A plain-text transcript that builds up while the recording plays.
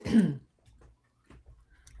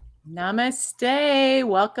Namaste.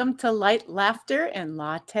 Welcome to Light, Laughter, and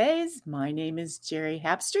Lattes. My name is Jerry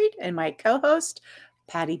Hapstreet, and my co-host,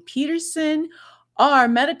 Patty Peterson, are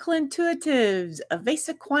medical intuitives,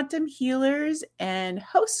 Avesa quantum healers, and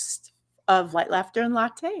hosts of Light, Laughter, and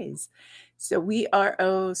Lattes. So we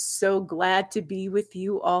are so glad to be with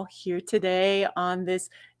you all here today on this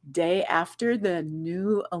day after the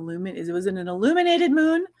new was it an illuminated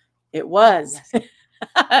moon? It was. Yes.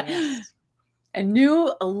 Yes. A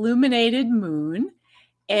new illuminated moon.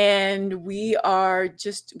 And we're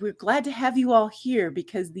glad to have you all here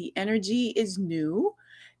because the energy is new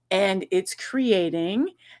and it's creating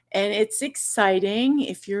and it's exciting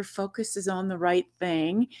if your focus is on the right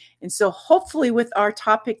thing. And so hopefully with our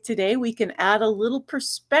topic today, we can add a little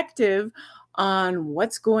perspective on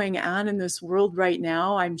what's going on in this world right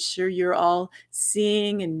now. I'm sure you're all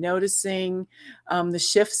seeing and noticing the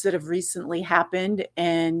shifts that have recently happened,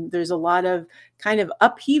 and there's a lot of kind of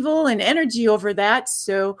upheaval and energy over that.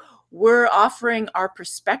 So we're offering our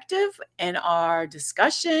perspective and our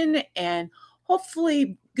discussion, and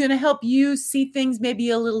hopefully going to help you see things maybe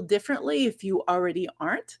a little differently if you already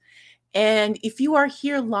aren't. And if you are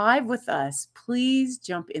here live with us, please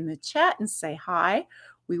jump in the chat and say hi.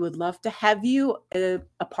 We would love to have you a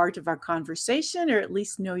part of our conversation, or at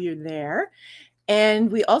least know you're there. And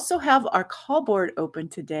we also have our call board open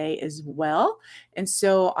today as well. And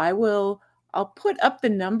so I'll put up the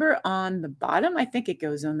number on the bottom. I think it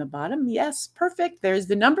goes on the bottom. Yes, perfect. There's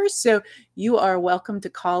the number. So you are welcome to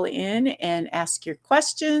call in and ask your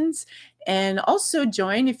questions, and also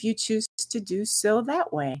join if you choose to do so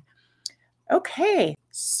that way. Okay,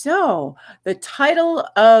 so the title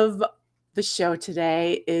of the show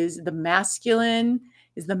today is the masculine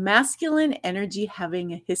energy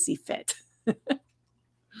having a hissy fit.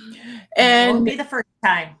 And it won't be the first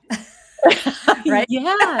time. Right?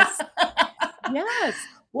 Yes.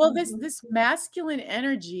 Well, this masculine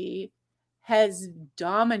energy has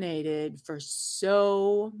dominated for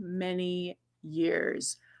so many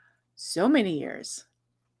years.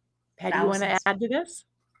 Patty, you want to add to this?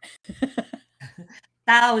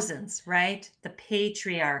 Thousands, right? The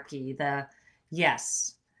patriarchy,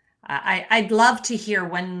 yes. I'd love to hear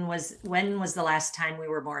when was the last time we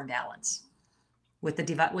were more in balance with the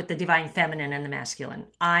divine feminine and the masculine.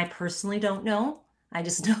 I personally don't know. I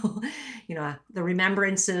just know, the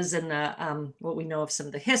remembrances and the what we know of some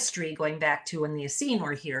of the history going back to when the Essene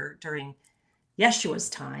were here during Yeshua's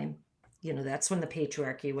time. That's when the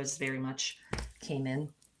patriarchy was very much came in.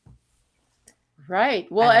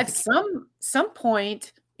 Right. Well, at some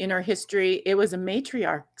point in our history, it was a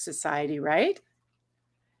matriarch society, right?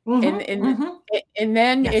 And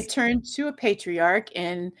then Yes. it turned to a patriarch,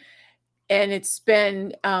 and it's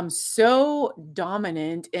been so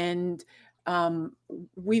dominant, and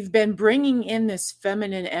we've been bringing in this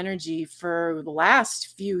feminine energy for the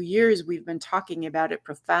last few years. We've been talking about it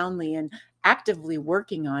profoundly and actively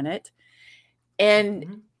working on it.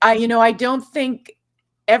 And I don't think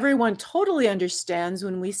everyone totally understands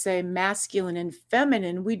when we say masculine and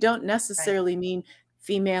feminine. We don't necessarily mean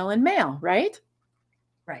female and male, right?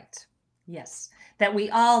 Right. Yes. That we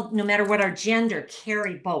all, no matter what our gender,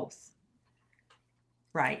 carry both.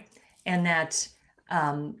 Right. And that,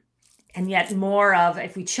 and yet more of,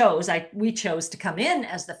 if we chose to come in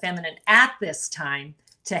as the feminine at this time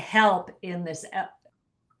to help in this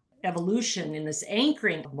evolution, in this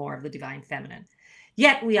anchoring of more of the divine feminine.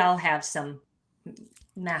 Yet we all have some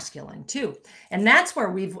masculine too. And that's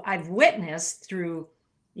where I've witnessed through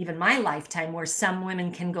even my lifetime where some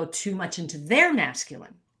women can go too much into their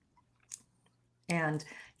masculine and,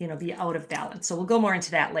 be out of balance. So we'll go more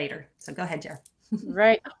into that later. So go ahead, Jer.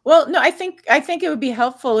 Right. Well, no, I think it would be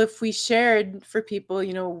helpful if we shared for people,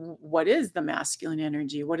 what is the masculine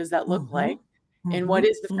energy? What does that look like? And what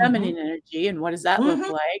is the feminine energy? And what does that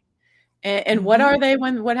look like? And what are they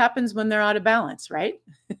what happens when they're out of balance, right?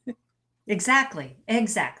 Exactly.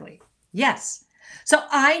 Yes. So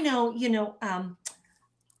I know,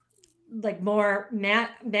 like more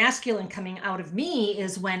masculine coming out of me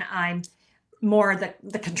is when I'm more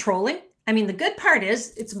the controlling. I mean, the good part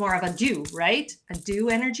is it's more of a do, right? A do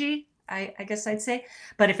energy, I guess I'd say.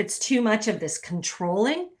 But if it's too much of this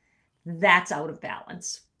controlling, that's out of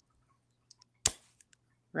balance.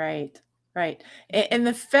 Right. And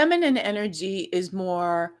the feminine energy is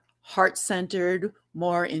more heart-centered,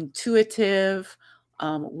 more intuitive,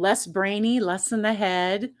 less brainy, less in the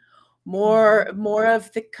head, more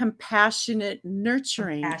of the compassionate,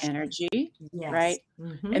 nurturing energy, yes. right?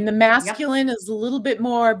 And the masculine is a little bit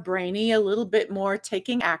more brainy, a little bit more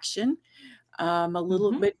taking action, a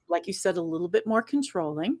little bit, like you said, a little bit more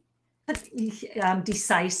controlling.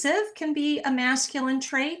 Decisive can be a masculine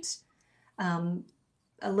trait. Um,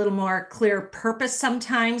 a little more clear purpose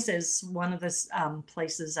sometimes is one of the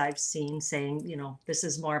places I've seen saying, this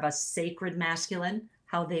is more of a sacred masculine,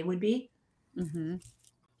 how they would be Hmm.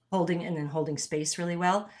 holding space really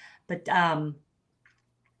well. But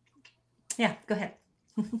yeah, go ahead.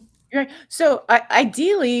 Right. So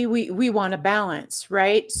ideally, we want a balance,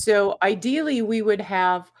 right? So ideally, we would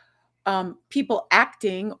have people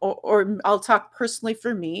acting, or I'll talk personally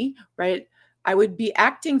for me, right? I would be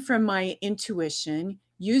acting from my intuition,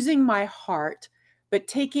 using my heart, but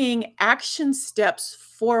taking action steps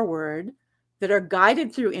forward that are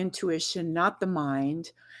guided through intuition, not the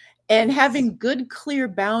mind, and Yes. having good, clear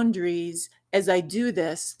boundaries as I do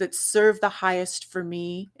this that serve the highest for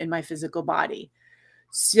me in my physical body.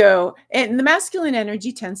 So, and the masculine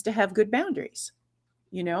energy tends to have good boundaries,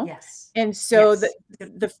 you know? Yes. And so Yes.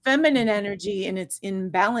 the feminine energy in its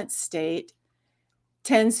imbalanced state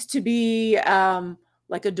tends to be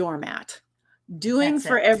like a doormat, doing That's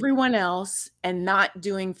for it. everyone else and not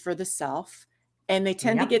doing for the self. And they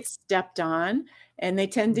tend to Yep. get stepped on, and they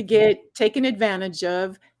tend to Mhm. get taken advantage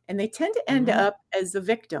of, and they tend to end Mhm. up as the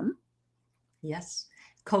victim. Yes.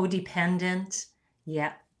 Codependent.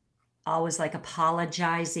 Yeah. Always like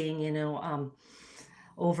apologizing,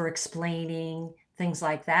 over explaining, things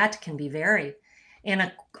like that can be very.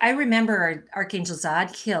 And I remember Archangel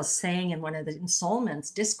Zadkiel saying in one of the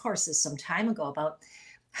ensoulments discourses some time ago about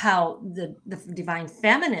how the divine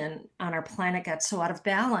feminine on our planet got so out of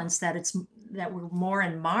balance that we're more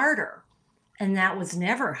in martyr. And that was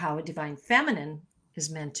never how a divine feminine is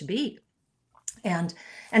meant to be. And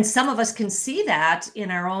and some of us can see that in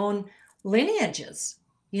our own lineages.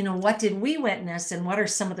 What did we witness, and what are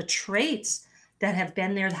some of the traits that have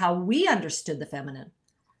been there, how we understood the feminine,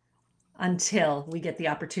 until we get the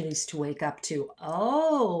opportunities to wake up to,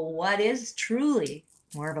 oh, what is truly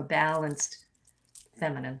more of a balanced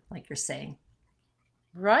feminine, like you're saying.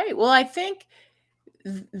 Right. Well, I think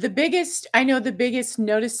the biggest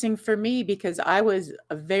noticing for me, because I was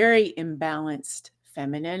a very imbalanced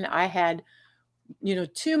feminine. I had,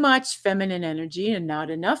 too much feminine energy and not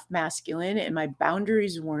enough masculine, and my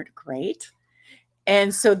boundaries weren't great.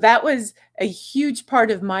 And so that was a huge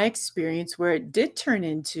part of my experience where it did turn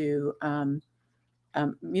into,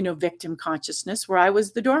 victim consciousness, where I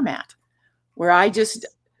was the doormat, where I just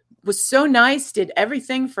Yes. was so nice, did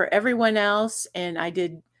everything for everyone else, and I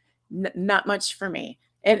did not much for me.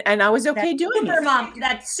 And I was That okay doing super it. mom,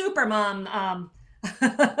 that super mom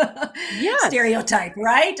Yes. stereotype,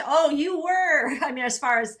 right? Oh, you were. I mean, as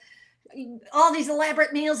far as all these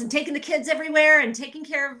elaborate meals and taking the kids everywhere and taking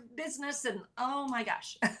care of business, and oh my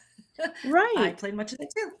gosh. I Right. played much of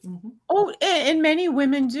it too. Oh, and many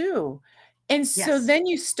women do. And so Yes. then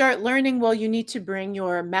you start learning, well, you need to bring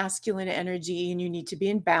your masculine energy and you need to be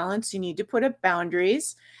in balance. You need to put up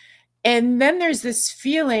boundaries. And then there's this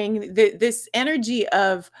feeling, that this energy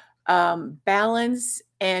of balance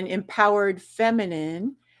and empowered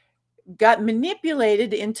feminine got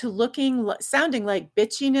manipulated into sounding like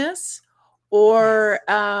bitchiness or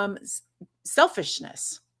Yes.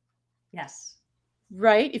 selfishness, Yes.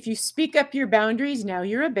 right? If you speak up your boundaries, now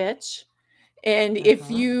you're a bitch. And if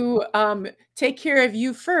Uh-huh. you take care of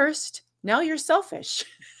you first, now you're selfish.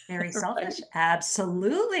 Very Right? selfish.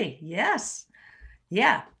 Absolutely. Yes.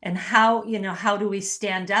 Yeah. And how do we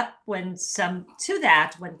stand up when somebody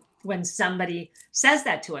says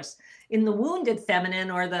that to us? In the wounded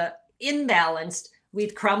feminine or the imbalanced,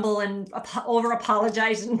 we'd crumble and over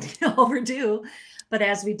apologize and overdo. But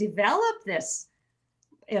as we develop this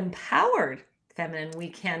empowered feminine, we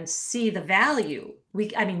can see the value.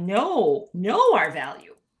 Know our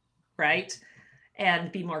value, right?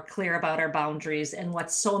 And be more clear about our boundaries and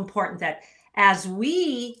what's so important, that as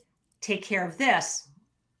we take care of this,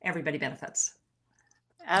 everybody benefits,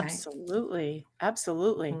 right? Absolutely.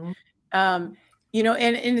 Absolutely. Mhm. Um,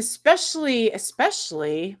 and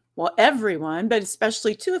especially, well, everyone, but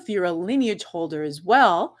especially too, if you're a lineage holder as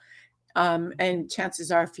well, and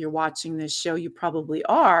chances are, if you're watching this show, you probably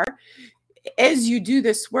are. As you do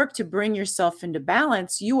this work to bring yourself into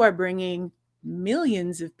balance, you are bringing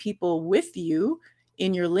millions of people with you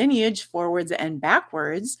in your lineage, forwards and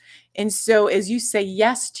backwards. And so, as you say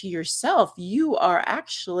yes to yourself, you are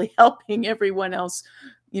actually helping everyone else,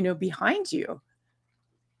 behind you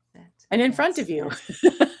and in front That's of you.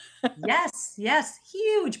 that's yes, yes,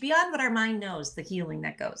 huge, beyond what our mind knows, the healing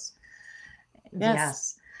that goes. Yes.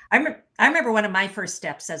 Yes. I remember one of my first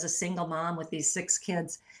steps as a single mom with these 6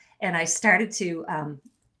 kids, and I started to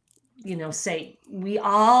say we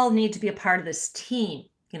all need to be a part of this team.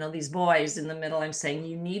 These boys in the middle, I'm saying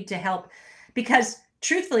you need to help, because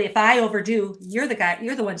truthfully, if I overdo, you're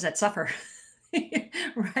the ones that suffer.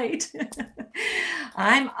 Right?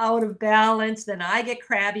 I'm out of balance, then I get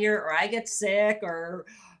crabbier or I get sick or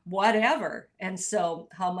whatever. And so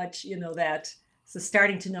how much, that so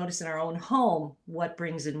starting to notice in our own home what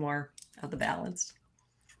brings in more of the balance.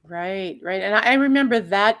 Right, right. And I remember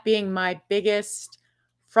that being my biggest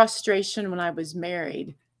frustration when I was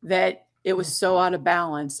married, that it was Mm. so out of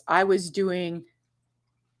balance. I was doing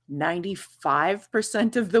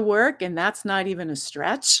 95% of the work, and that's not even a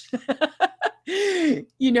stretch. And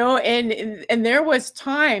there was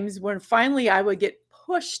times when finally I would get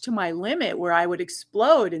pushed to my limit where I would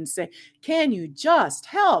explode and say, "Can you just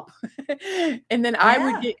help?" And then I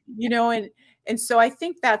would Yeah. get, and so I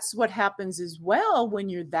think that's what happens as well when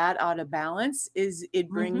you're that out of balance is it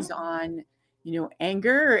Hmm. brings on,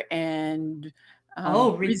 anger and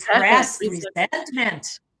Oh, resentment, repressed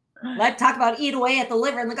resentment. Let's talk about eat away at the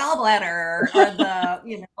liver and the gallbladder or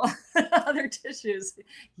the, other tissues.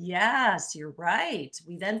 Yes, you're right.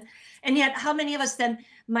 And yet, how many of us then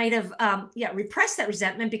might have, repressed that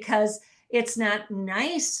resentment because it's not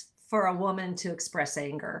nice for a woman to express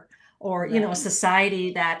anger, or, a Right.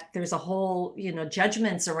 society that there's a whole,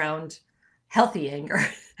 judgments around healthy anger.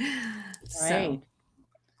 So, Right.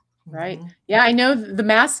 Right. mhm. Yeah, I know the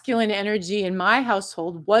masculine energy in my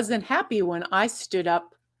household wasn't happy when I stood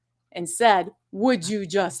up and said, "Would you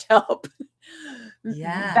just help?" That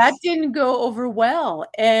Yes. didn't go over well,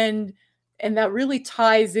 and that really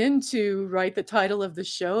ties into, right, the title of the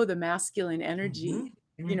show, the masculine Hmm. energy,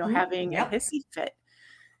 Hmm. having a Yep. hissy fit.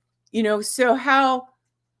 So how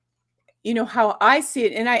I see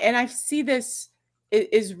it, and I see this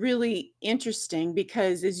is really interesting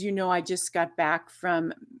because, as you know, I just got back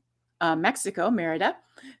from Mexico, Merida.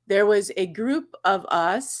 There was a group of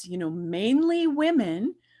us, mainly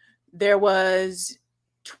women. There was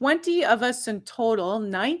 20 of us in total,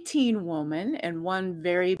 19 women and one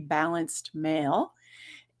very balanced male.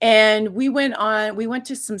 And we went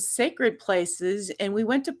to some sacred places, and we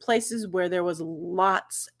went to places where there was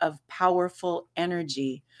lots of powerful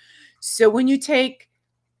energy. So when you take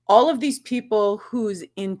all of these people whose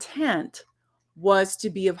intent was to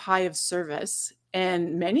be of highest service,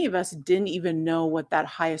 and many of us didn't even know what that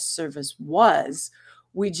highest service was.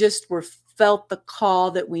 We just were felt the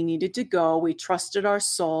call that we needed to go. We trusted our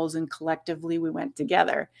souls, and collectively we went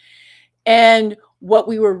together. And what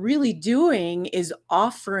we were really doing is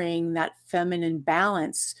offering that feminine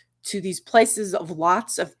balance to these places of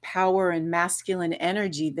lots of power and masculine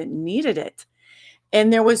energy that needed it.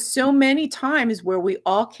 And there was so many times where we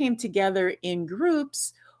all came together in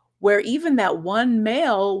groups where even that one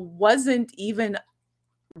male wasn't even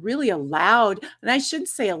really allowed, and I shouldn't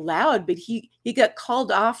say allowed, but he got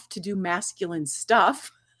called off to do masculine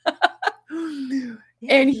stuff. Yeah.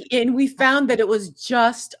 And we found that it was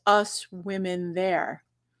just us women there.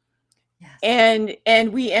 Yes.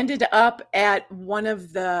 And we ended up at one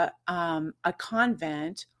of the a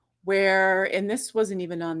convent where, and this wasn't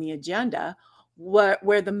even on the agenda,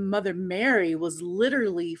 where the Mother Mary was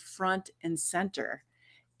literally front and center.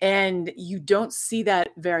 And you don't see that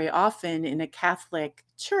very often in a Catholic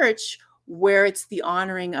church where it's the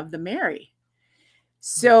honoring of the Mary.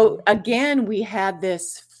 So Mhm. again, we had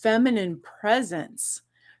this feminine presence,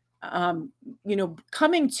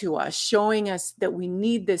 coming to us, showing us that we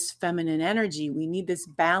need this feminine energy. We need this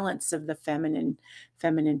balance of the feminine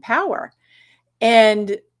power.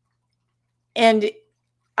 And and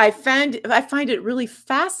I find it really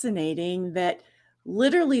fascinating that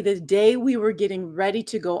literally the day we were getting ready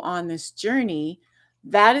to go on this journey,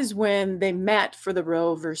 that is when they met for the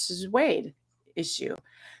Roe versus Wade issue.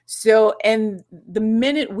 So, and the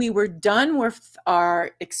minute we were done with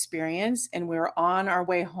our experience and we were on our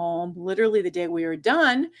way home, literally the day we were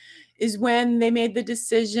done, is when they made the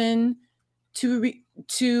decision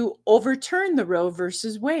to overturn the Roe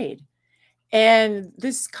versus Wade. And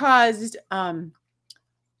this caused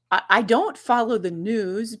I don't follow the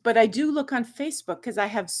news, but I do look on Facebook because I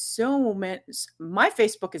have so many. My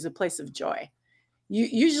Facebook is a place of joy.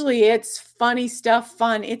 Usually it's funny stuff,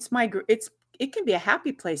 fun. It can be a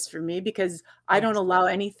happy place for me because I don't Yes. allow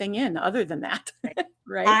anything in other than that, Right.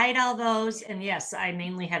 right? Hide all those, and yes, I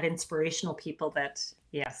mainly have inspirational people that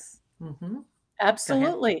yes. Mhm. Go ahead.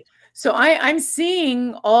 Absolutely. So I'm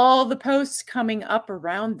seeing all the posts coming up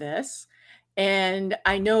around this, and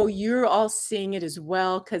I know you're all seeing it as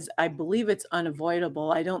well because I believe it's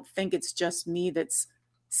unavoidable. I don't think it's just me that's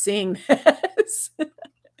seeing this.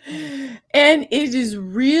 Mm. And it has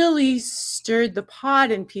really stirred the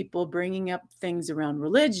pot in people bringing up things around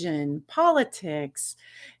religion, politics,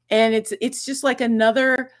 and it's just like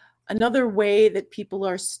another way that people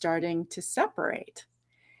are starting to separate.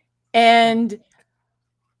 And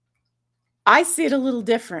I see it a little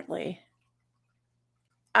differently.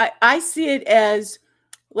 I see it as,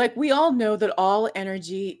 like, we all know that all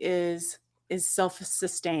energy is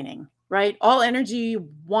self-sustaining, right? All energy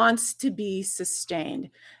wants to be sustained,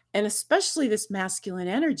 and especially this masculine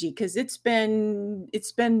energy, because it's been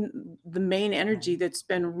the main energy Right. that's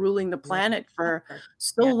been ruling the Yeah. planet for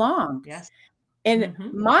so Yeah. long. Yes. And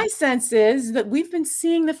Mm-hmm. my sense is that we've been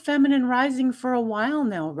seeing the feminine rising for a while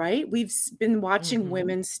now, right? Been watching Mm-hmm.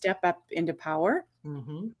 women step up into power.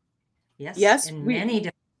 Mm-hmm. Yes. Yes, we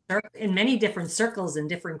In many different circles and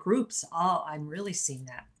different groups. Oh, I'm really seeing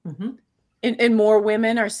that. Mm-hmm. and more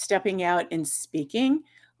women are stepping out and speaking.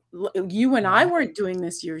 You and I Right. weren't doing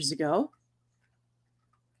this years ago,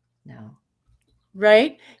 No.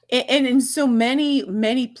 right? And in so many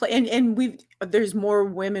and we've there's more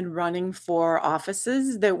women running for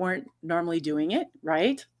offices that weren't normally doing it,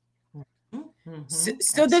 right? Mm-hmm. So, Mm-hmm.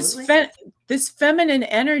 so Absolutely. this feminine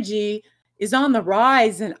energy is on the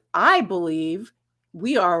rise, and I believe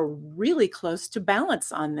we are really close to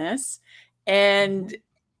balance on this. Mm-hmm. And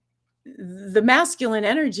the masculine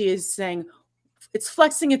energy is saying, it's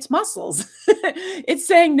flexing its muscles. It's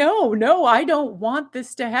saying, no, no, I don't want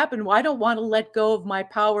this to happen. I don't want to let go of my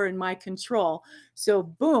power and my control. So,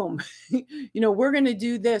 boom, we're going to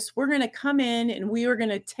do this. We're going to come in and we are going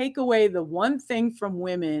to take away the one thing from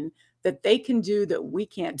women that they can do that we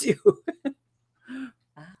can't do.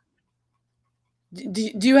 Ah,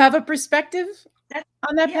 Do you have a perspective that,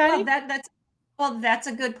 on that, yeah, well, Patty? that's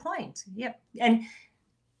a good point. Yep.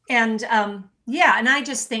 And yeah, and I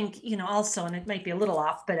just think, also, and it might be a little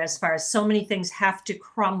off, but as far as so many things have to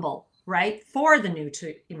crumble, right, for the new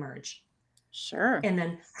to emerge. Sure. And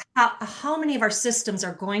then how many of our systems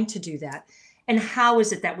are going to do that? And how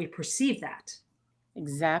is it that we perceive that?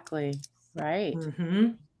 Exactly. Right. Mm-hmm.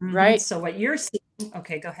 Mm-hmm. Right. So what you're seeing,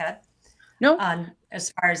 okay, go ahead. No, On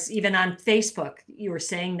as far as even on Facebook, you were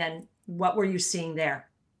saying, then what were you seeing there?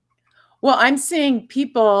 well, I'm seeing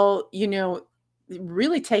people,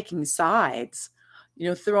 really taking sides,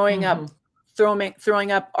 throwing Mm-hmm. up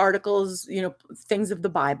throwing up articles, things of the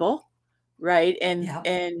Bible, right? And Yep.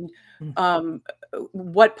 and um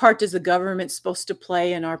what part does the government supposed to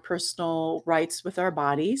play in our personal rights with our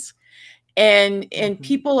bodies? And Mm-hmm.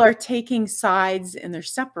 people are taking sides and they're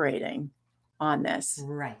separating on this.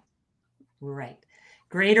 Right. Right.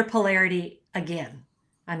 Greater polarity again.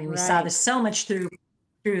 I mean, we saw Right. this so much through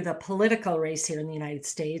the political race here in the United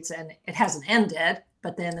States, and it hasn't ended.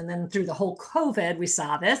 But then through the whole COVID, we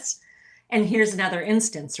saw this. And here's another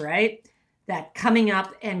instance, right? That coming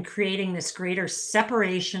up and creating this greater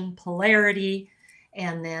separation, polarity,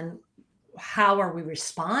 and then how are we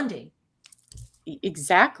responding?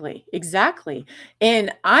 Exactly, exactly.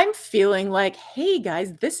 And I'm feeling like, hey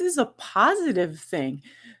guys, this is a positive thing.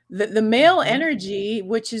 The male Mm-hmm. energy,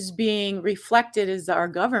 which is being reflected as our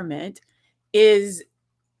government, is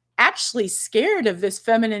actually scared of this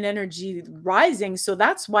feminine energy rising. So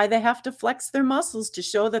that's why they have to flex their muscles to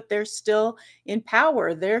show that they're still in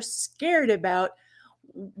power. They're scared about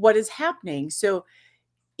what is happening. So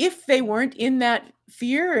if they weren't in that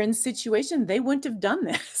fear and situation, they wouldn't have done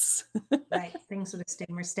this. Right. Things would have stayed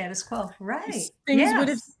more status quo. Right. things would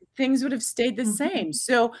have Yes. things would have stayed the Mm-hmm. same.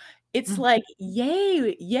 So it's Mm-hmm. like,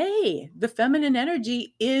 yay, yay. The feminine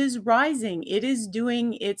energy is rising. It's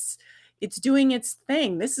doing its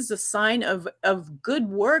thing. This is a sign of good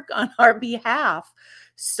work on our behalf.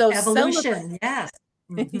 So celebrate. Evolution. Yes.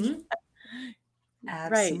 Mm-hmm.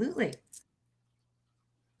 Right. Absolutely.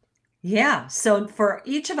 Yeah. So for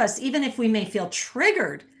each of us, even if we may feel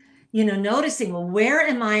triggered, noticing, well, where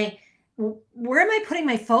am I putting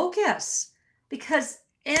my focus? Because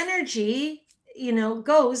energy,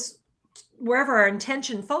 goes wherever our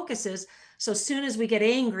intention focuses. So as soon as we get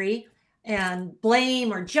angry and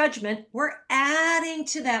blame or judgment, we're adding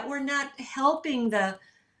to that. We're not helping the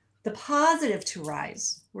positive to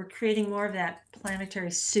rise. We're creating more of that planetary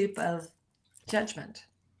soup of judgment.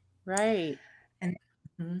 Right. and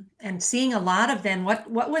and seeing a lot of then what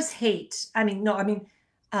was hate. I mean, no, I mean,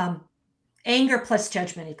 um anger plus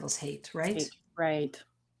judgment equals hate, right? Right. Right.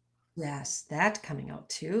 Yes, that coming out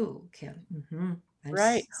too, Kim. I'm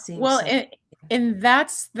Right. seeing Well, so. and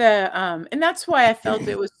that's why I felt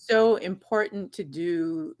it was so important to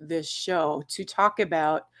do this show, to talk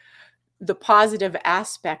about the positive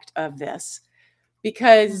aspect of this,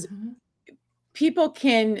 because Mhm. people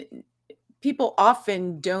can people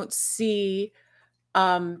often don't see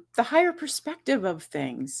the higher perspective of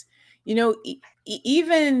things.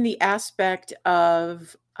 Even the aspect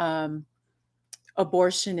of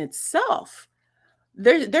abortion itself.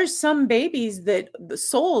 there's some babies that the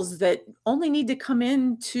souls that only need to come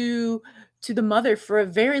in to the mother for a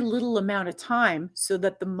very little amount of time so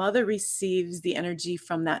that the mother receives the energy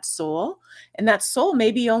from that soul, and that soul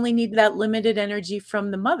maybe only need that limited energy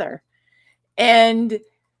from the mother. And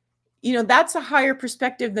that's a higher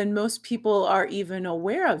perspective than most people are even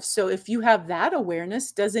aware of. So if you have that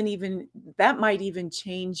awareness, doesn't even that might even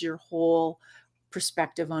change your whole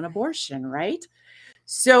perspective on Right. abortion, right?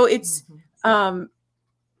 So it's Mhm. um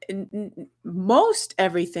most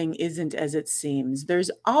everything isn't as it seems.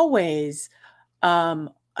 There's always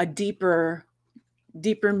a deeper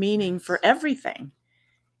meaning for Right. everything.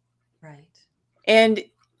 Right. And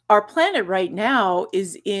our planet right now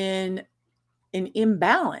is in an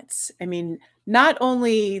imbalance. I mean, not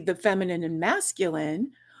only the feminine and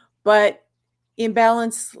masculine, but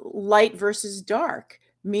imbalance light versus dark,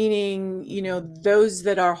 meaning, Mhm. those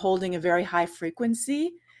that are holding a very high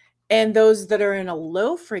frequency and those that are in a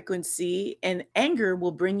low frequency, and anger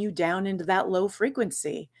will bring you down into that low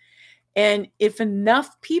frequency. And if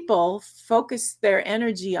enough people focus their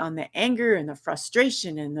energy on the anger and the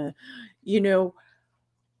frustration and you know,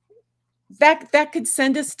 that could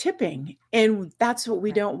send us tipping, and that's what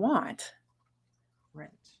we Right. don't want. Right.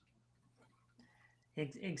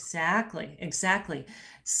 Exactly. Exactly.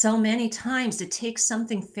 So many times it takes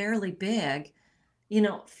something fairly big,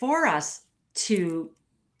 for us to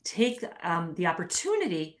take the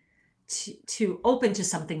opportunity to open to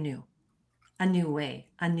something new, a new way,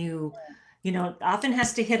 a new, often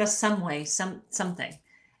has to hit us some way, something,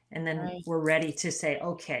 and then Right. we're ready to say,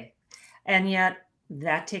 okay. And yet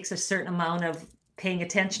that takes a certain amount of paying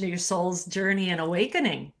attention to your soul's journey and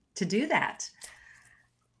awakening to do that.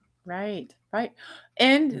 Right, right.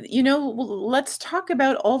 And, let's talk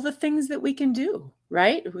about all the things that we can do,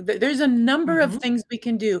 right? There's a number of Mm-hmm. things we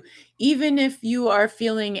can do. Even if you are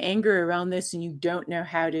feeling anger around this and you don't know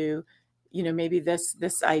how to, maybe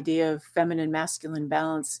this idea of feminine masculine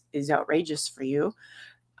balance is outrageous for you.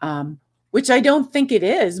 Um, which I don't think it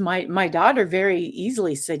is. My daughter very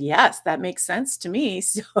easily said, "Yes, that makes sense to me."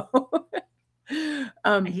 So,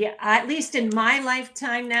 um, Yeah, at least in my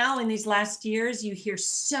lifetime now, in these last years, you hear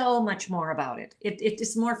so much more about it. It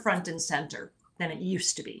is more front and center than it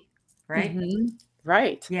used to be, right? mhm,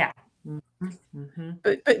 right. Yeah. Hmm. Hmm.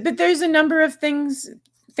 But there's a number of things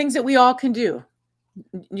that we all can do.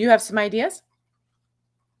 You have some ideas?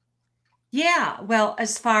 Yeah. Well,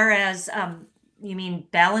 as far as you mean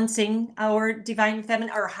balancing our divine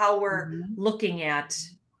feminine, or how we're Mhm. looking at,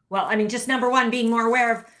 well, I mean, just number one, being more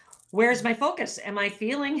aware of where's my focus? Am I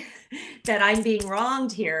feeling that I'm being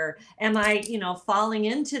wronged here? Am I, falling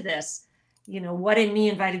into this? What in me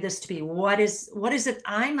invited this to be? What is it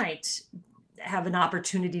I might have an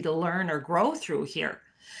opportunity to learn or grow through here?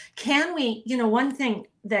 Can we, one thing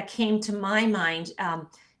that came to my mind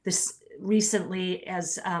this recently,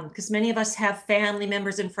 as because many of us have family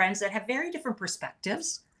members and friends that have very different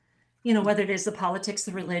perspectives, whether it is the politics,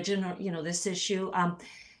 the religion, or, this issue.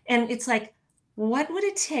 And it's like, what would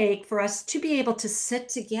it take for us to be able to sit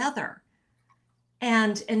together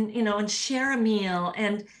and share a meal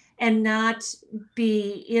and not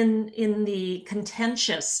be in the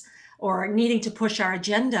contentious or needing to push our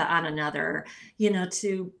agenda on another,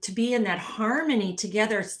 to be in that harmony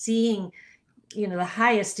together, seeing the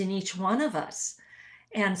highest in each one of us.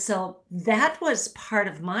 And so that was part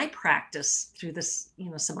of my practice through this,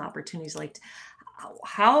 some opportunities, like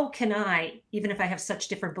how can I, even if I have such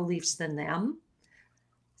different beliefs than them,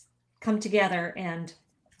 come together and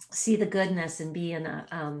see the goodness and be in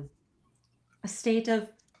a state of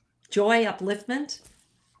joy, upliftment,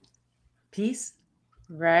 peace.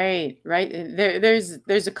 Right, right.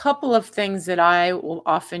 There's a couple of things that I will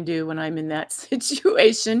often do when I'm in that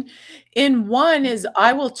situation. And one is Mhm.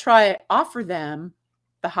 I will try offer them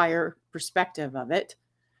the higher perspective of it.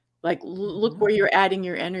 Like, look Mhm. where you're adding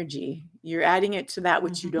your energy. You're adding it to that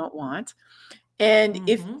which you Mhm. don't want. And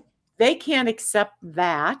if Mhm. they can't accept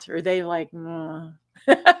that, or they like, what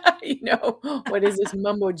is this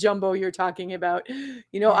mumbo jumbo you're talking about?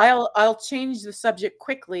 Yeah. I'll change the subject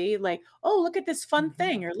quickly, like, oh, look at this fun Mhm.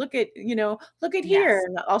 thing, or look at here, Yes.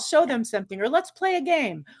 and I'll show Yeah. them something, or let's play a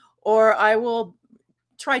game, or I will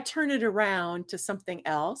try turn it around to something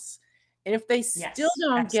else. And if they still Yes.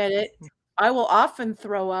 don't get Excellent. it, I will often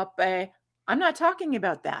throw up I'm not talking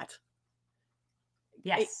about that. I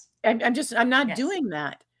Yes. I'm not Yes. doing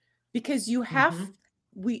that because you have Mhm.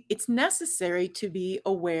 we it's necessary to be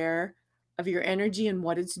aware of your energy and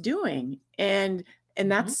what it's doing. And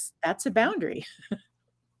Mhm. that's a boundary.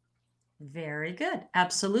 Very good.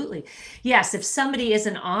 Absolutely. Yes. If somebody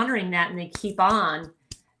isn't honoring that and they keep on,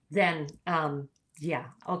 then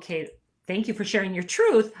yeah, okay. thank you for sharing your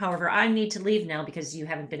truth. However, I need to leave now because you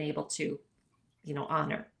haven't been able to,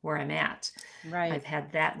 honor where I'm at. Right. I've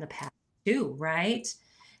had that in the past too, right?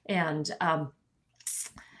 And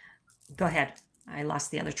go ahead. I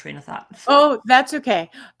lost the other train of thought. Oh, that's okay.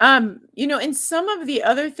 And some of the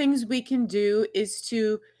other things we can do is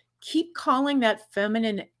to keep calling that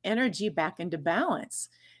feminine energy back into balance.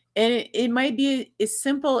 And it might be as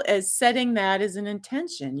simple as setting that as an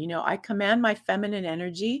intention. I command my feminine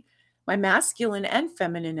energy, my masculine and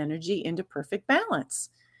feminine energy into perfect balance.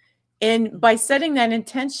 And by setting that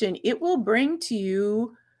intention, it will bring to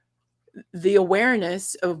you the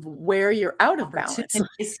awareness of where you're out of balance.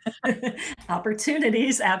 Opportunities.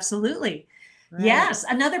 Opportunities, absolutely. Right. Yes.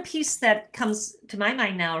 Another piece that comes to my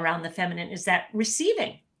mind now around the feminine is that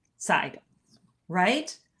receiving side,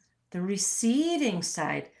 right? The receiving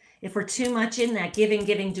side. If we're too much in that giving,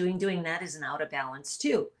 giving, doing, that is an out of balance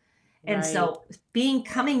too. And Right. so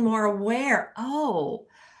becoming more aware, oh,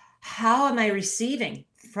 how am I receiving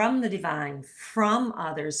from the divine, from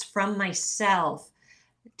others, from myself,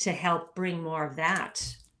 to help bring more of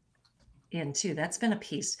that in too? That's been a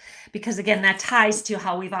piece, because again, that ties to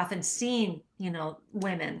how we've often seen,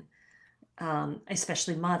 women,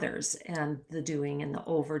 especially mothers, and the doing and the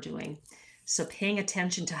overdoing. So paying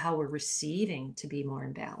attention to how we're receiving to be more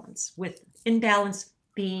in balance, with imbalance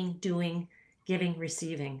being doing, giving,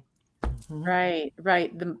 receiving. Right,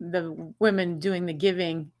 right. The women doing the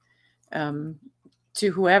giving to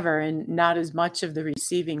whoever, and not as much of the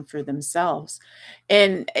receiving for themselves.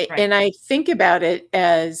 And Right. and I think about it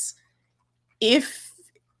as, if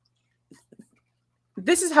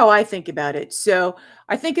this is how I think about it. So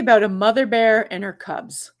I think about a mother bear and her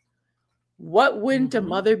cubs. What wouldn't a Mhm.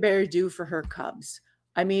 mother bear do for her cubs?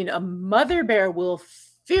 I mean, a mother bear will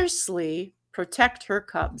fiercely protect her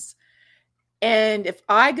cubs. And if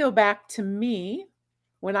I go back to me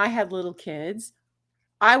when I had little kids,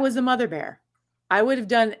 I was a mother bear. I would have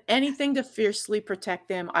done anything to fiercely protect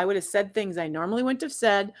them. I would have said things I normally wouldn't have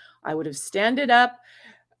said. I would have standed up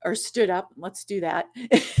or stood up. Let's do that.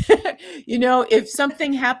 If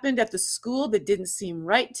something happened at the school that didn't seem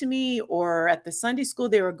right to me, or at the Sunday school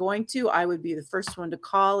they were going to, I would be the first one to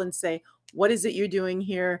call and say, "What is it you're doing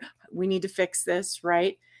here? We need to fix this,"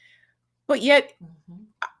 right? But yet Mhm.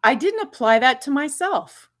 I didn't apply that to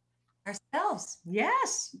myself, Ourselves.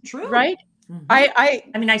 Yes, true. right? Mhm. I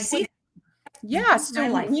I mean, I see we that. Yeah, My so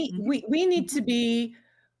life. we need to Mhm. be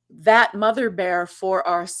that mother bear for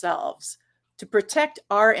ourselves, to protect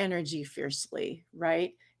our energy fiercely,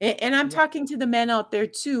 right? And I'm Yeah. talking to the men out there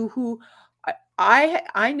too, who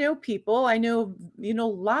I know people, I know,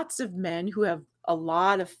 lots of men who have a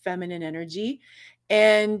lot of feminine energy,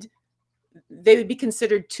 and they would be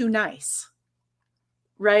considered too nice,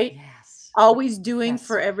 right? Yes. Always doing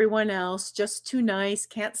for Yes. everyone else, just too nice,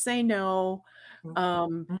 can't say no.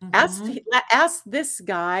 Ask Mhm. ask this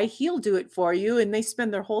guy, he'll do it for you, and they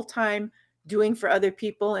spend their whole time doing for other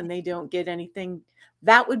people and they don't get anything.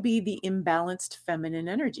 That would be the imbalanced feminine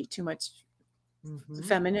energy, too much Mhm.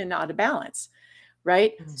 feminine out of balance,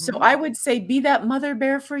 right? So Mhm. I would say, be that mother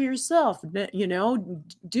bear for yourself.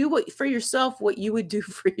 Do what for yourself, what you would do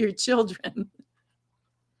for your children.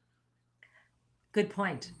 Good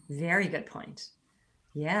point. Very good point.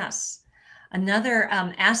 Yes. Another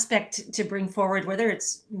aspect to bring forward, whether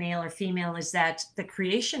it's male or female, is that the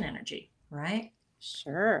creation energy, right?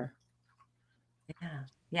 Sure. Yeah.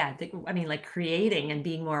 Yeah. I mean, like creating and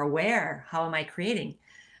being more aware. How am I creating?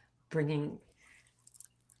 Bringing,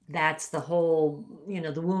 that's the whole,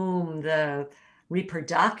 the womb, the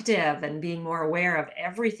reproductive, and being more aware of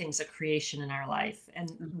everything's a creation in our life, and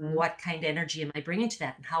Mhm. what kind of energy am I bringing to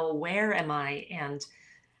that, and how aware am I, and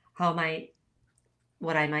how am I,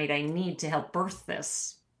 what I need to help birth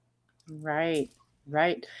this. Right,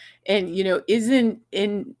 right. And isn't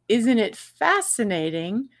it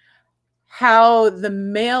fascinating how the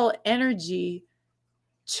male energy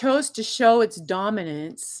chose to show its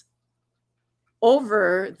dominance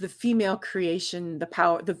over the female creation, the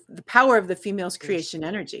power of the female's creation Creation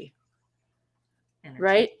energy, energy.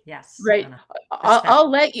 right? Yes. Right. On a I'll, perspective. I'll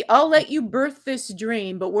let you I'll let you birth this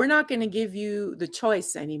dream, but we're not going to give you the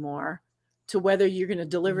choice anymore to whether you're going to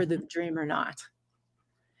deliver the Mm-hmm. dream or not.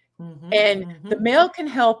 Mm-hmm. And the Mm-hmm. male can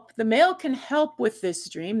help the male can help with this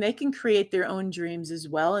dream. They can create their own dreams as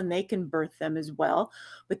well, and they can birth them as well,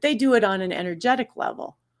 but they do it on an energetic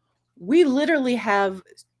level. We literally have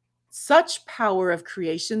such power of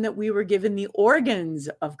creation that we were given the organs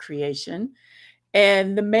of creation,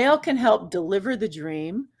 and the male can help deliver the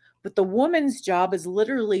dream, but the woman's job is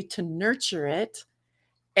literally to nurture it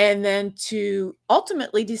and then to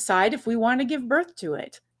ultimately decide if we want to give birth to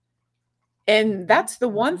it. And Mhm, that's the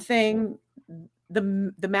one mhm. thing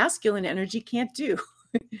the masculine energy can't do.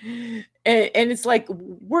 And it's like,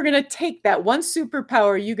 we're gonna take that one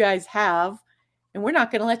superpower you guys have, and we're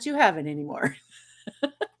not gonna let you have it anymore.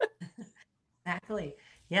 Exactly.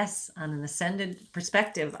 Yes, on an ascended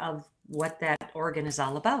perspective of what that organ is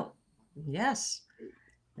all about. Yes,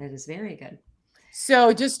 that is very good.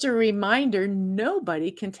 So just a reminder,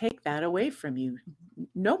 nobody can take that away from you.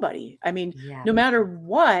 Nobody. I mean, Yeah. no matter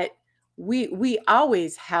what, we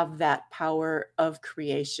always have that power of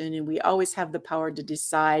creation, and we always have the power to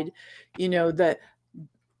decide, that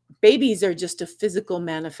babies are just a physical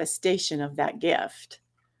manifestation of that gift.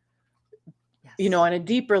 Yes. On a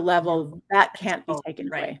deeper No level, that can't be control. taken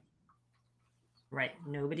Right. away. Right.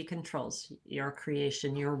 Nobody controls your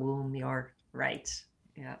creation, your womb, your right.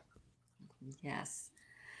 Yeah. Yes.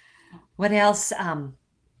 What else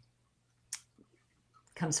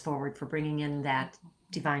comes forward for bringing in that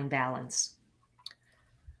divine balance?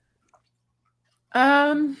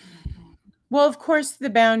 Um, well, of course, the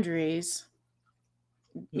boundaries,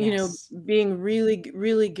 Yes. being really,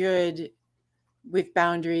 really good with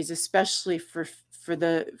boundaries, especially for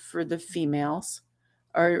the females,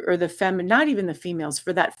 or the not even the females,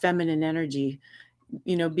 for that feminine energy,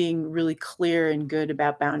 being really clear and good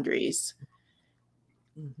about boundaries.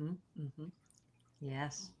 Mm-hmm. Mm-hmm.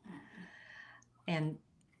 Yes. And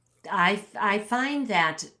I find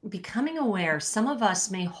that becoming aware, some of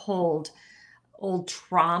us may hold old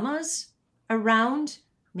traumas around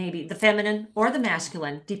maybe the feminine or the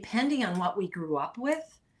masculine, depending on what we grew up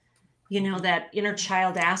with, that inner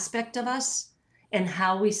child aspect of us and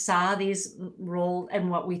how we saw these role and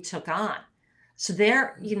what we took on. So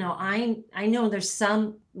there, I know there's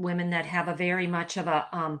some women that have a very much of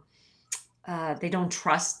a they don't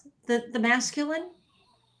trust the masculine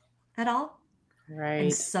at all. And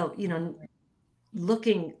Right. so,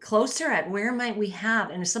 looking closer at where might we have,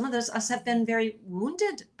 and some of those us have been very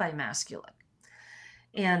wounded by masculine,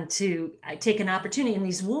 and to take an opportunity, and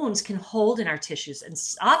these wounds can hold in our tissues, and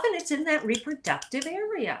often it's in that reproductive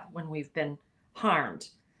area when we've been harmed.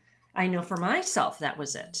 I know for myself that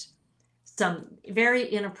was it. Some very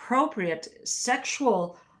inappropriate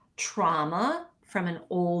sexual trauma from an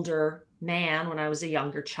older man when I was a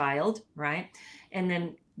younger child, right? And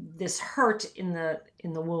then this hurt in the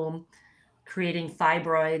womb, creating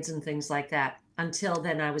fibroids and things like that. Until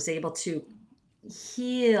then, I was able to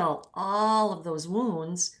heal all of those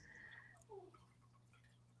wounds.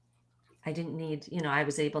 I didn't need, I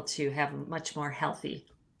was able to have a much more healthy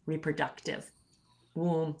reproductive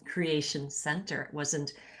womb creation center. It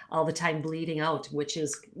wasn't all the time bleeding out, which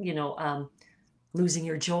is, losing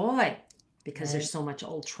your joy because there's Right. so much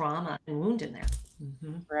old trauma and wound in there.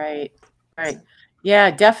 Mm-hmm. Right. So, Right.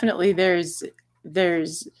 Yeah, definitely there's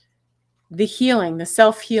the healing, the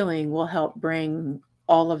self-healing will help bring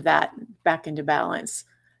all of that back into balance.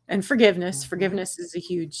 And forgiveness. mm-hmm, Forgiveness is a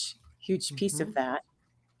huge, huge piece mm-hmm. of that.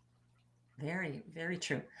 Very, very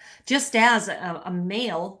true. Just as a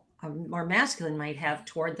male, a more masculine, might have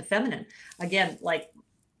toward the feminine. Again, like,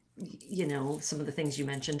 some of the things you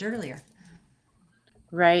mentioned earlier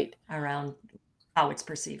Right. around how it's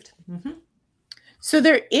perceived. Mm-hmm. So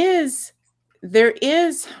there is, rather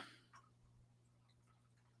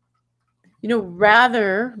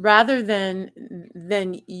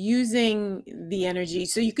than using the energy,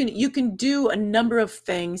 so you can do a number of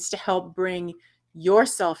things to help bring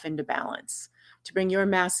yourself into balance, to bring your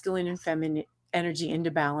masculine and feminine energy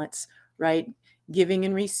into balance, right? Giving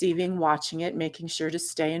and receiving, watching it, making sure to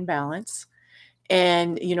stay in balance,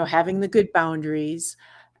 and having the good boundaries,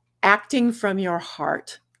 acting from your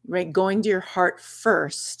heart, right? Going to your heart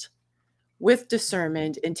first with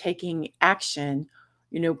discernment and taking action,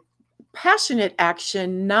 you know, passionate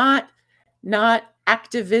action, not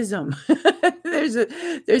activism. there's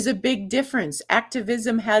a big difference.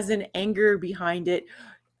 Activism has an anger behind it.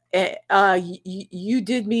 You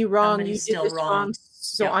did me wrong, you Somebody's did still this wrong, wrong.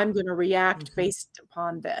 so Yep. I'm going to react Mm-hmm. based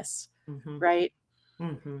upon this, Mm-hmm. right?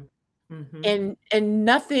 Mm-hmm. Mm-hmm. And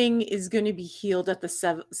nothing is going to be healed at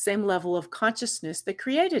the same level of consciousness that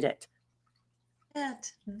created it.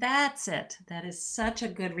 That's it. That is such a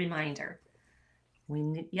good reminder.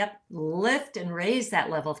 Yep, lift and raise that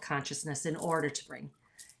level of consciousness in order to bring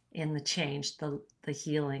in the change, the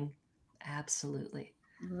healing. Absolutely.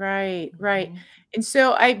 Right, right. Mm-hmm. And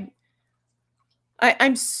so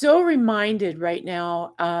I'm so reminded right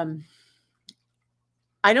now. I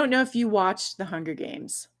don't know if you watched The Hunger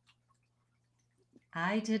Games.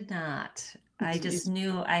 I did not. I D- just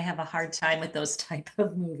knew I have a hard time with those type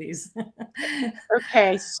of movies.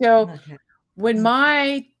 Okay, so Okay. when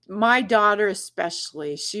my daughter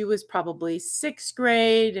especially, she was probably 6th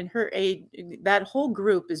grade, and her age, that whole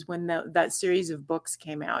group is when that series of books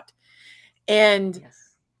came out. And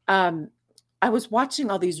Yes. I was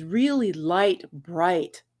watching all these really light,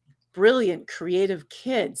 bright, brilliant, creative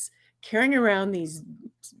kids carrying around these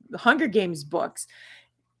Hunger Games books.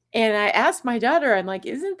 And I asked my daughter, I'm like,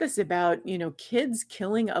 "Isn't this about, kids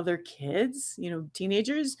killing other kids,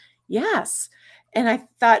 teenagers?" "Yes." And I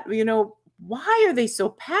thought, "Why are they so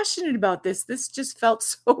passionate about this? This just felt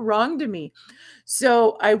so wrong to me."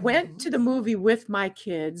 So I went Mhm. to the movie with my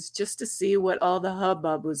kids just to see what all the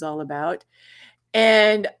hubbub was all about.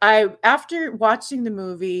 And after watching the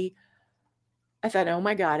movie, I thought, "Oh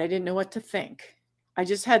my god, I didn't know what to think." I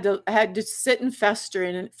had to sit and fester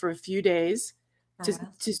in it for a few days For a to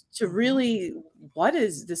while. to Mhm. really, what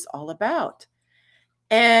is this all about?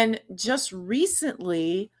 And just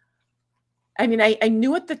recently, I mean, I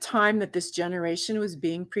knew at the time that this generation was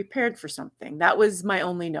being prepared for something. That was my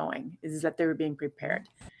only knowing, is that they were being prepared.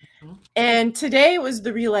 Mhm. And today it was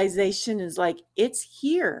the realization is like, it's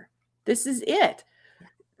here. This is it.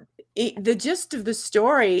 The gist of the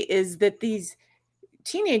story is that these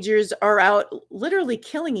teenagers are out literally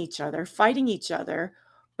killing each other, fighting each other,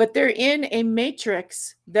 but they're in a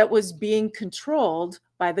matrix that was being controlled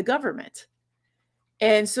by the government.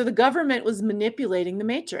 And so the government was manipulating the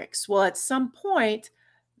matrix. Well, at some point,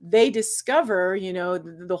 they discover,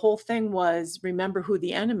 the whole thing was remember who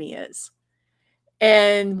the enemy is.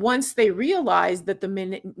 And once they realized that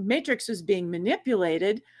the matrix was being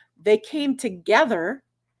manipulated, they came together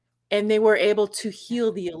and they were able to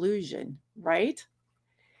heal the illusion, right?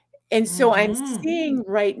 And so I'm Mhm. seeing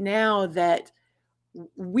right now that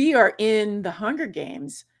we are in the Hunger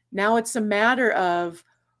Games. Now it's a matter of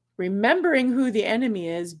remembering who the enemy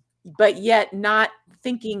is, but yet not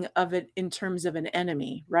thinking of it in terms of an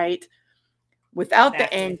enemy, right? Without the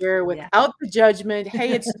That's it. anger, Yeah. without the judgment.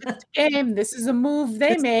 Hey, it's just a game. This is a move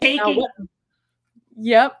they Just made. Now taking what?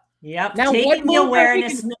 Yep. Yep, Now what taking the move are we going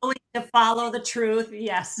awareness, to? knowing to follow the truth.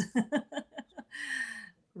 Yes.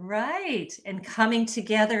 Right. And coming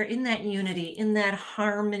together in that unity, in that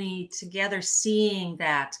harmony together, seeing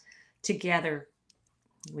that together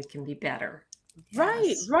we can be better. Right,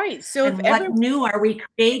 Yes. right. So if And what every new are we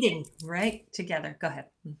creating, right? Together. Go ahead.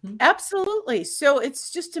 Mhm. Absolutely. So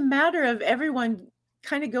it's just a matter of everyone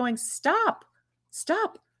kind of going, stop,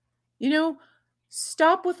 stop, you know,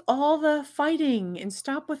 stop with all the fighting and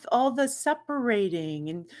stop with all the separating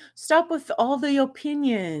and stop with all the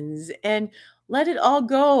opinions and let it all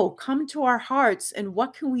go. Come to our hearts and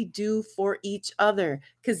what can we do for each other?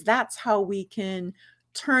 Because that's how we can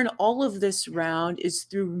turn all of this Yes. round is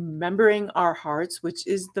through remembering our hearts, which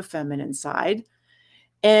is the feminine side,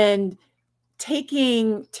 and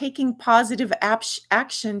taking positive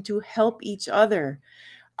action to help each other.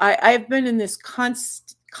 I've been in this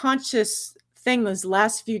conscious thing those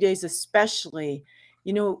last few days, especially,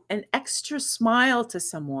 an extra smile to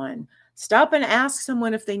someone. Stop and ask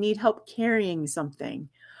someone if they need help carrying something.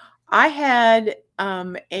 I had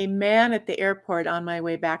a man at the airport on my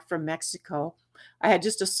way back from Mexico. I had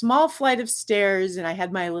just a small flight of stairs and I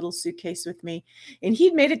had my little suitcase with me. And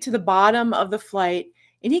he'd made it to the bottom of the flight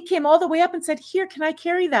and he came all the way up and said, "Here, can I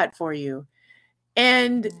carry that for you?"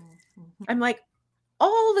 And Mhm. I'm like,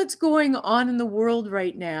 all that's going on in the world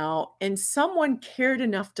right now, and someone cared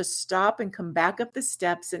enough to stop and come back up the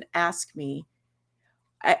steps and ask me.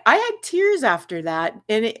 I had tears after that,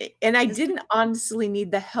 and I Isn't didn't honestly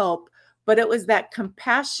need the help, but it was that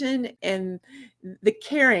compassion and the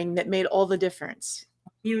caring that made all the difference.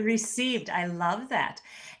 you received? I love that.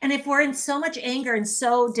 And if we're in so much anger and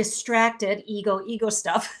so distracted, ego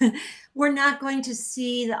stuff, we're not going to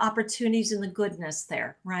see the opportunities and the goodness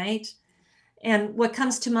there, right? And what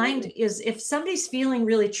comes to mind Absolutely. is if somebody's feeling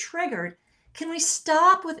really triggered, can we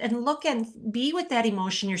stop with and look and be with that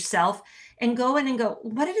emotion yourself and go in and go,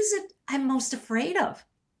 what is it I'm most afraid of?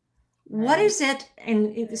 What Right. is it?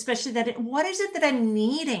 And especially that, what is it that I'm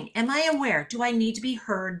needing? Am I aware? Do I need to be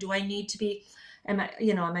heard? Do I need to be, am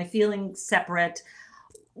I feeling separate?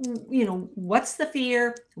 What's the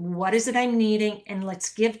fear? What is it I'm needing? And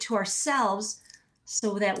let's give to ourselves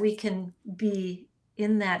so that we can be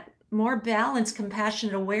in that more balanced,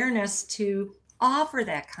 compassionate awareness to offer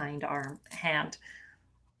that kind arm, hand,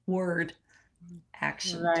 word,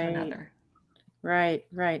 action to Right. another. Right,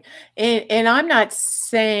 right. And I'm not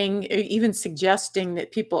saying, even suggesting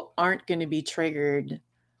that people aren't gonna be triggered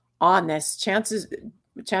on this. Chances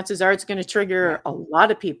are it's gonna Yeah. trigger a lot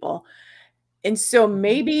of people. And so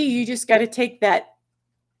maybe Mhm. you just gotta take that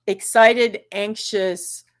excited,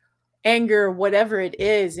 anxious, anger, whatever it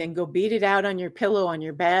is, and go beat it out on your pillow on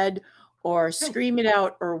your bed or True. scream it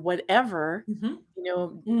out or whatever, Mhm. you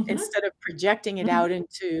know, Mhm. instead of projecting it Mhm. out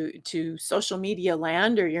into to social media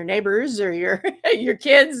land or your neighbors or your your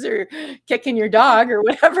kids or kicking your dog or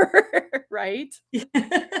whatever, right?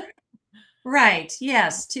 Right.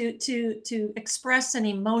 Yes. To express an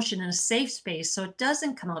emotion in a safe space so it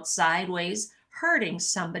doesn't come out sideways, hurting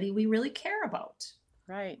somebody we really care about.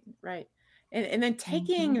 Right, right. And then Mhm.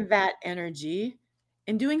 taking that energy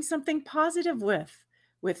and doing something positive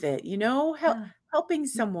with it, you know, Yeah. helping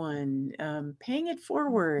someone, paying it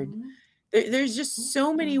forward. Mhm. There's just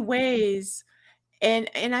so many Mhm. ways, and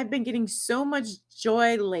I've been getting so much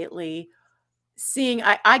joy lately seeing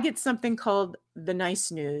I get something called the nice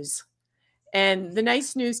news. And the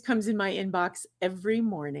nice news comes in my inbox every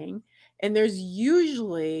morning, and there's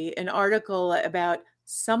usually an article about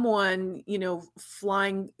someone, you know,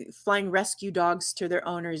 flying rescue dogs to their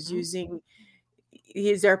owners Mhm. using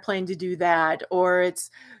his airplane to do that, or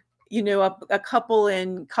it's, you know, a couple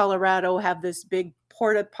in Colorado have this big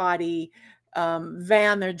porta potty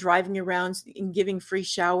van they're driving around and giving free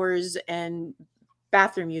showers and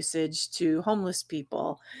bathroom usage to homeless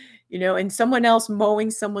people, you know, and someone else mowing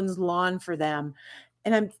someone's lawn for them.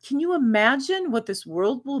 And can you imagine what this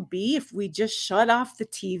world will be if we just shut off the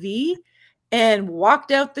TV and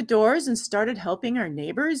walked out the doors and started helping our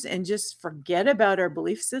neighbors and just forget about our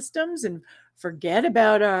belief systems and forget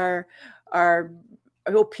about our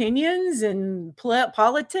opinions and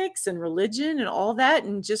politics and religion and all that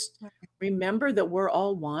and just remember that we're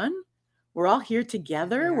all one. We're all here Yeah, we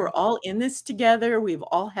together. We're are. all in this together. We've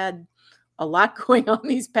all had a lot going on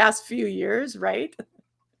these past few years, right?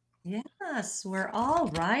 Yes, we're all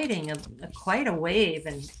riding quite a wave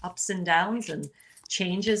and ups and downs and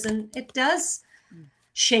changes, and it does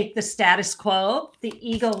shake the status quo. The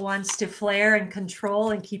ego wants to flare and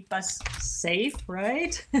control and keep us safe,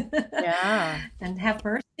 right? Yeah, And have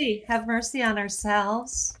mercy on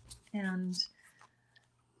ourselves, and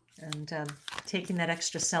and taking that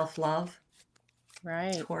extra self-love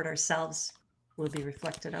right, toward ourselves will be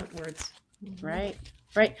reflected outwards. Mhm. right,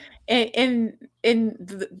 right. And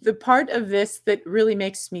the part of this that really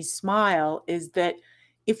makes me smile is that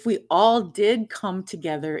if we all did come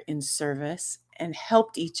together in service and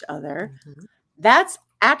helped each other, Mhm. that's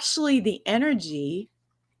actually the energy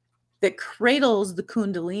that cradles the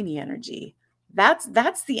kundalini energy. That's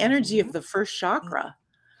the energy Mhm. of the first chakra.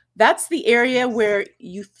 That's the area Yes. where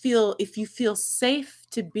you feel if you feel safe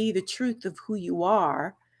to be the truth of who you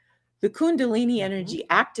are, the kundalini Mhm. energy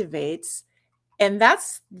activates, and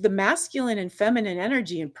that's the masculine and feminine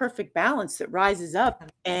energy in perfect balance that rises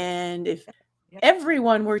up. And if Yep.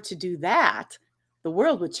 everyone were to do that, the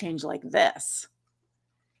world would change like this.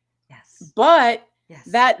 Yes. But Yes.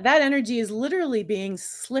 that energy is literally being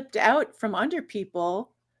slipped out from under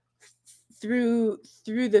people through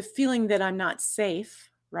the feeling that I'm not safe,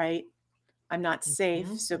 right? I'm not safe.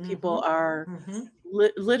 Mhm. So people Mhm. are Mhm.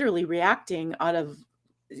 literally reacting out of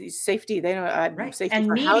safety. They don't Right. safety And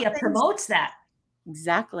for media housings. promotes that.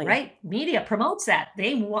 Exactly. Right? Media promotes that.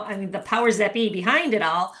 They want, I mean, the powers that be behind it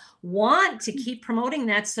all want to keep promoting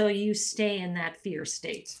that so you stay in that fear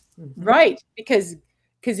state. Mhm. Right. Because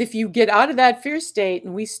if you get out of that fear state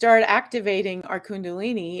and we start activating our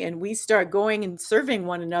kundalini and we start going and serving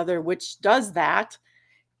one another, which does that,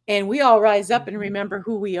 and we all rise up and Mhm. remember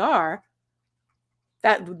who we are,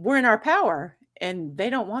 that we're in our power and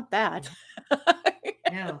they don't want that.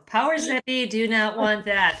 Yeah. No, powers that be do not want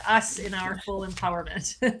that. Us in our full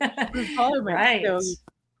empowerment. Empowerment. Right. So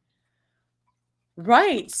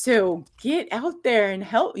right. So get out there and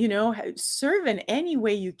help, you know, serve in any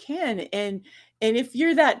way you can. And if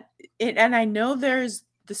you're that and I know there's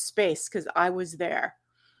the space because I was there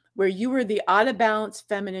where you were the out of balance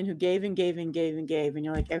feminine who gave and gave and gave and gave. And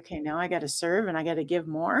you're like, okay, now I got to serve and I got to give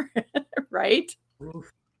more. Right.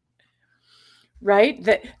 Oof. Right.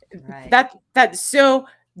 Right. That so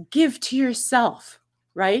give to yourself.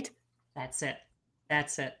 Right. That's it.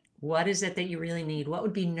 That's it. What is it that you really need? What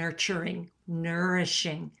would be nurturing,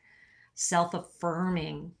 nourishing,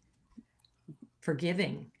 self-affirming,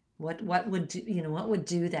 forgiving? What would do, what would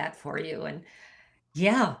do that for you? And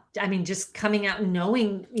yeah, I mean, just coming out and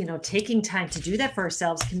knowing, taking time to do that for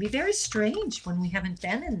ourselves can be very strange when we haven't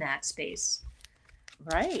been in that space.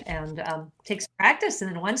 Right. And takes practice.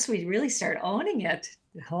 And then once we really start owning it,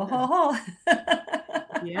 ho, ho, ho.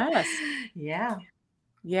 Yes. Yeah.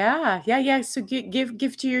 Yeah, yeah, yeah. So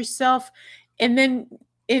give to yourself, and then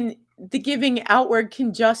in the giving outward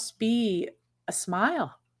can just be a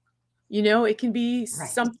smile. You know, it can be Right.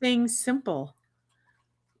 something simple.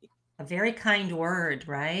 A very kind word,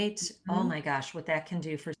 right? Oh Mhm, my gosh, what that can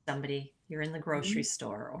do for somebody. You're in the grocery mhm.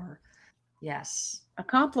 store or yes. A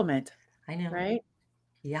compliment. I know. right?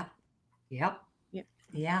 Yep. Yep. Yeah,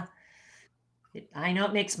 Yeah. I know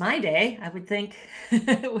it makes my day. I would think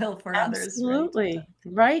it will for others, right? absolutely.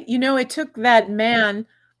 Right? It took that man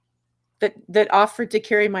that offered to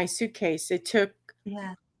carry my suitcase. It took Yeah.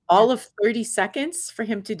 Yeah. all of 30 seconds for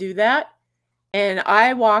him to do that, and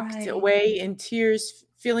I walked Right. away in tears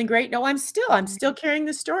feeling great. No, I'm Mm. still carrying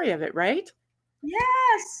the story of it, right?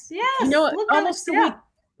 Yes. Yes. Look at Almost us. a Yeah.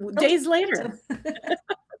 week, Don't days later, forget to.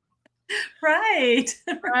 Right.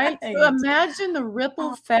 right? So Right. imagine the ripple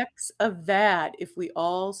Oh. effects of that if we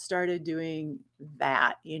all started doing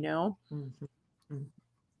that. Mhm. Mhm.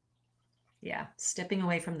 Yeah. Stepping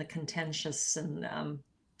away from the contentious and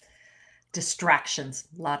distractions.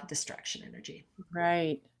 A lot of distraction energy.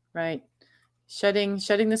 Right, right. Shutting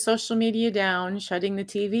the social media down, shutting the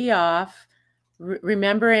TV off,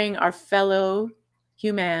 remembering our fellow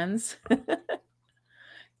humans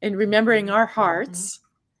and remembering Mhm. our Mhm. hearts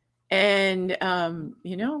and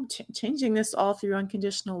changing this all through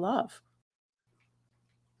unconditional love.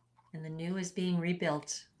 And the new is being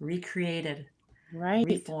rebuilt, recreated, Right.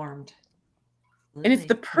 reformed. And it's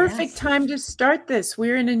the Absolutely. perfect Yes. time to start this.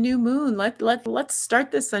 We're in a new moon. Let's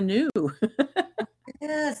start this anew. It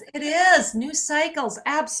is. It is. New cycles.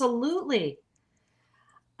 Absolutely.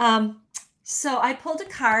 Um, so I pulled a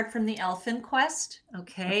card from the Elfin Quest.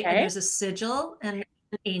 Okay. And Okay. there's a sigil and an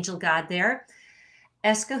angel god there.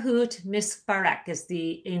 Eskahut Misbarak is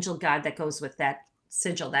the angel god that goes with that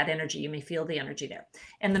sigil, that energy. You may feel the energy there.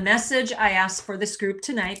 And the message I asked for this group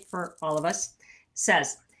tonight, for all of us,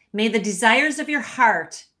 says, may the desires of your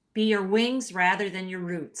heart be your wings rather than your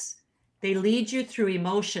roots. They lead you through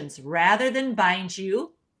emotions rather than bind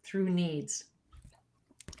you through needs.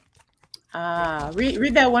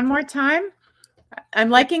 Read that one more time. I'm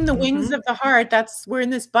liking the wings Mm-hmm. of the heart. We're in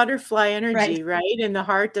this butterfly Right. energy, right? In the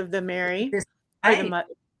heart of the Mary This, or the right.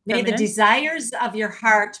 May the feminine. desires of your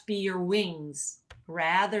heart be your wings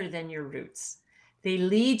rather than your roots. They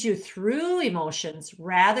lead you through emotions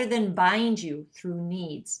rather than bind you through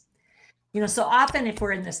needs. So often if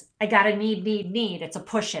we're in this, I gotta need, it's a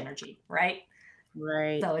push energy, right?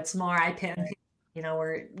 Right. So it's more I pin,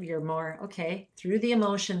 you're more okay through the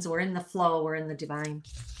emotions. We're in the flow. We're in the divine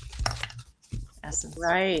essence.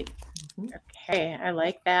 Right. Mhm. Okay, I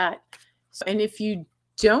like that. And if you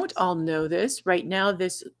don't all know this, right now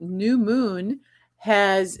this new moon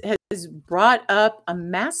has brought up a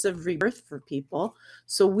massive rebirth for people.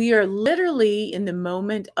 So we are literally in the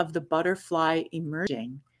moment of the butterfly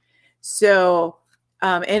emerging. So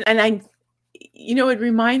and I it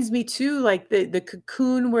reminds me too, like the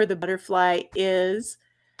cocoon where the butterfly is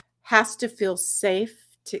has to feel safe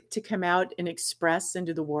to come out and express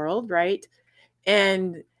into the world, right?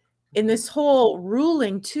 And this whole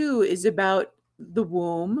ruling too is about the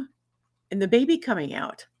womb and the baby coming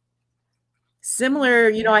out.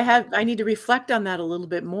 Similar, I need to reflect on that a little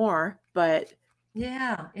bit more, but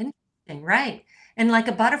Yeah, interesting, right. And like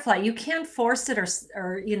a butterfly, you can't force it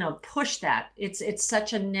or push that. It's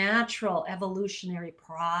such a natural evolutionary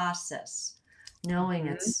process, knowing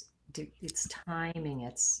Mhm. it's timing,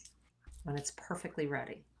 it's when it's perfectly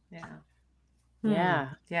ready. Yeah. Yeah,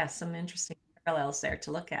 Yeah, some interesting parallels there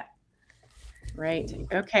to look at. right.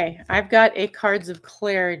 Okay, I've got a cards of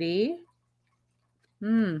clarity.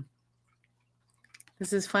 Hmm,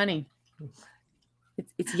 this is funny.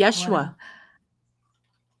 It's Yeshua. Wow.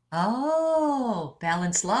 Oh,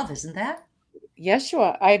 balanced love, isn't that?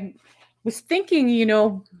 Yeshua. I was thinking,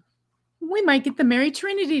 we might get the Mary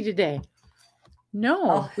Trinity today. No,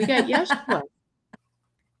 Oh, we got Yeshua.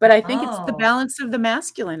 But I think it's the oh. balance of the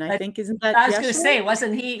masculine. I I, think, isn't that I was going to Yeshua? say,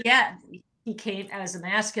 wasn't he? Yeah, he came as a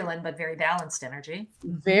masculine, but very balanced energy.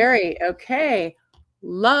 Mm-hmm. Very okay.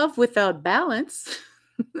 Love without balance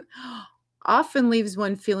often leaves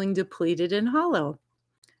one feeling depleted and hollow.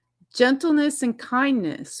 Gentleness and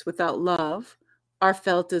kindness without love are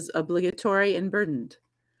felt as obligatory and burdened.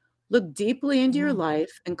 Look deeply into your Mm.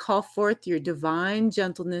 life and call forth your divine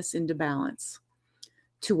gentleness into balance.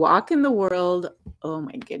 To walk in the world, oh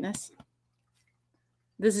my goodness.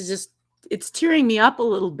 This is just, it's tearing me up a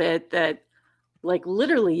little bit that, like,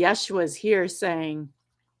 literally, Yeshua is here saying,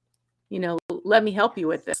 let me help you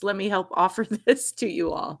with this. Let me help offer this to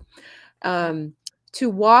you all. Yeah. To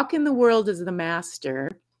walk in the world as the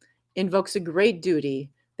master invokes a great duty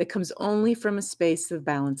that comes only from a space of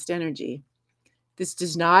balanced energy. This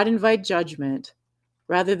does not invite judgment,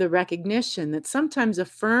 rather, the recognition that sometimes a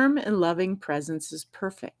firm and loving presence is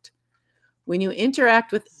perfect. When you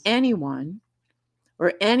interact with anyone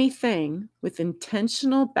or anything with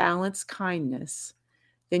intentional, balanced kindness,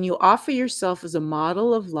 then you offer yourself as a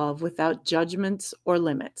model of love without judgments or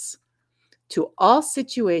limits. To all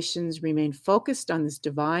situations, remain focused on this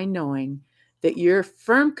divine knowing that your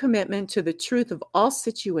firm commitment to the truth of all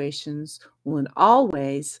situations will in all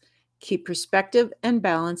ways keep perspective and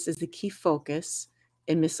balance as the key focus,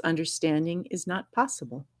 and misunderstanding is not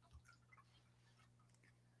possible.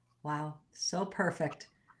 Wow. So perfect.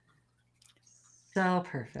 So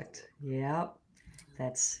perfect. Yep.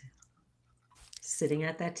 That's sitting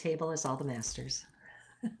at that table as all the masters.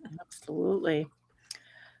 Absolutely.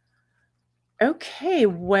 Okay,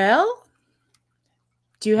 well,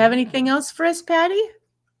 do you have anything else for us, Patty?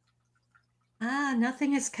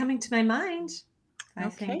 Nothing is coming to my mind. I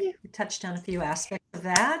think Okay. we touched on a few aspects of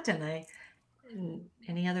that.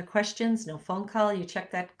 Any other questions? No phone call? You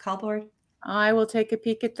check that call board? I will take a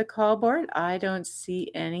peek at the call board. I don't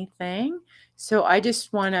see anything. So I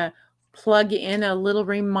just want to plug in a little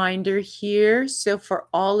reminder here. So for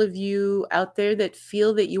all of you out there that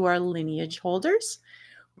feel that you are lineage holders,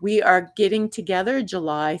 we are getting together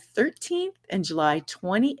July 13th and July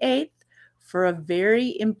 28th for a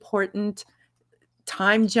very important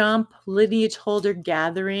time jump lineage holder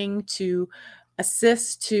gathering to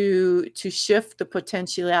assist to shift the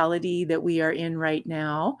potentiality that we are in right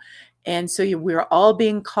now. And so we're all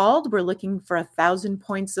being called. We're looking for 1,000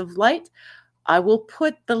 points of light. I will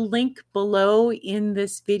put the link below in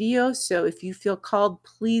this video. So if you feel called,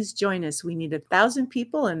 please join us. We need 1,000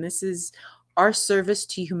 people, and this is our service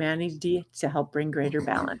to humanity to help bring greater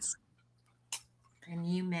balance. And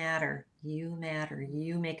you matter. You matter.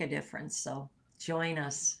 You make a difference. So join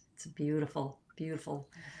us. It's a beautiful, beautiful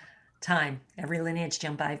time. Every lineage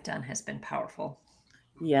jump I've done has been powerful.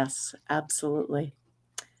 Yes, absolutely.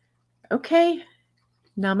 Okay.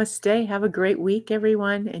 Namaste. Have a great week,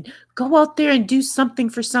 everyone. And go out there and do something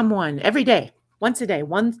for someone every day, once a day,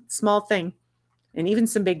 one small thing, and even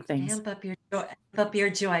some big things. Amp up your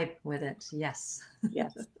joy with it. Yes.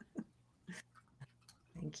 Yes.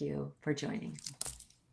 Thank you for joining.